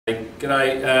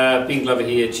G'day, Ben Glover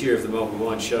here, Chair of the Marlborough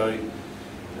Wine Show.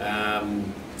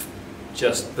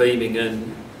 Just beaming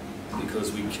in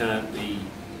because we can't be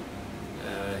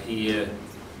here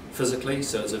physically,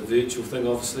 so it's a virtual thing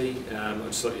obviously. I'd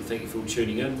just like to thank you for all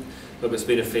tuning in. Look, it's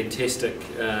been a fantastic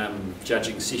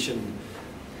judging session,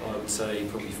 I would say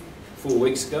probably 4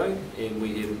 weeks ago, and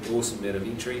we had an awesome amount of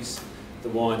entries. The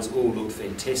wines all look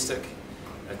fantastic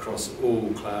across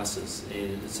all classes,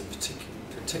 and it's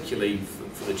particularly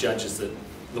for the judges that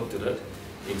looked at it,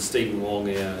 and Stephen Wong,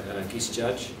 our guest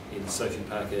judge, and Sophie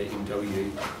Parker,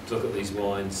 MW, to look at these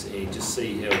wines and just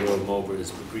see how well Marlborough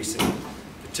is progressing,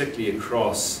 particularly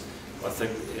across, I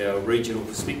think, our regional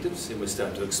perspectives, and we're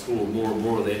starting to explore more and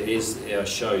more of that as our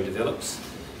show develops.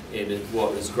 And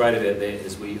what is great about that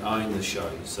is we own the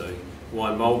show. So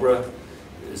Wine Marlborough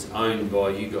is owned by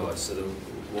you guys, so the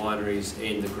wineries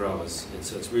and the growers, and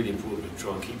so it's really important to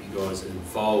try and keep you guys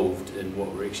involved in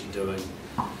what we're actually doing.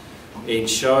 And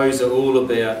shows are all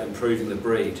about improving the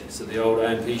breed. So the old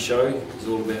AMP show is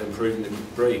all about improving the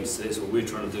breed. So that's what we're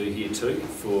trying to do here too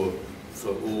for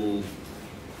all,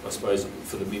 I suppose,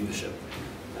 for the membership.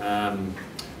 I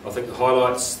think the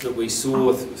highlights that we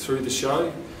saw through the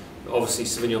show, obviously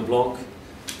Sauvignon Blanc.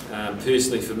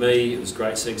 Personally for me, it was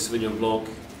great seeing Sauvignon Blanc,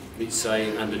 let's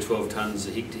say under 12 tonnes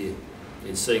a hectare,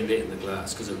 and seeing that in the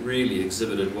glass, because it really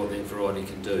exhibited what that variety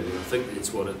can do. And I think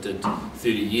that's what it did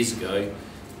 30 years ago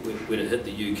when it hit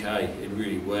the UK and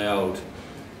really wowed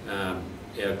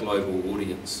our global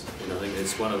audience. And I think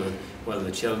that's one of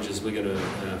the challenges we're going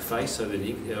to face over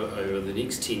the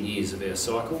next 10 years of our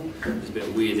cycle, is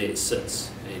about where that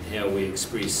sits and how we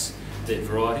express that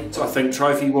variety. So I think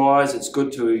trophy-wise, it's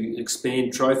good to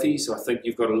expand trophies. I think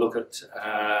you've got to look at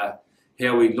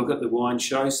how we look at the wine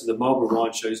show. So the Marlborough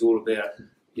Wine Show is all about,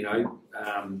 you know,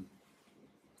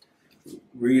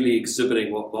 really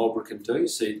exhibiting what Marlborough can do.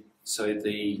 So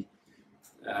the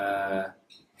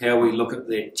how we look at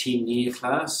that 10-year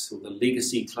class, or the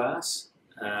legacy class,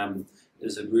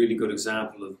 is a really good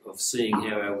example of seeing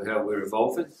how we're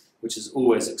evolving, which is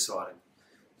always exciting.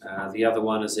 The other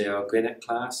one is our organic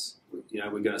class. You know,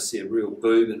 we're going to see a real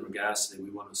boom in regards to that. We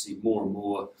want to see more and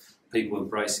more people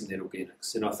embracing that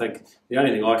organics. And I think the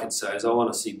only thing I can say is I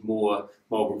want to see more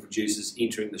Marlborough producers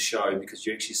entering the show, because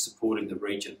you're actually supporting the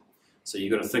region. So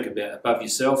you've got to think about above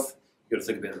yourself, you've got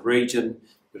to think about the region,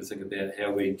 you've got to think about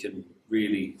how we can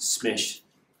really smash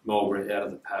Marlborough out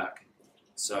of the park.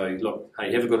 So look,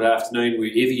 hey, have a good afternoon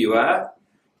wherever you are.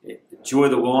 Enjoy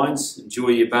the wines,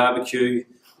 enjoy your barbecue,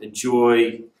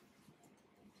 enjoy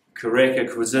Karaka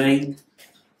cuisine,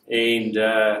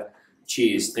 and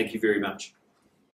cheers. Thank you very much.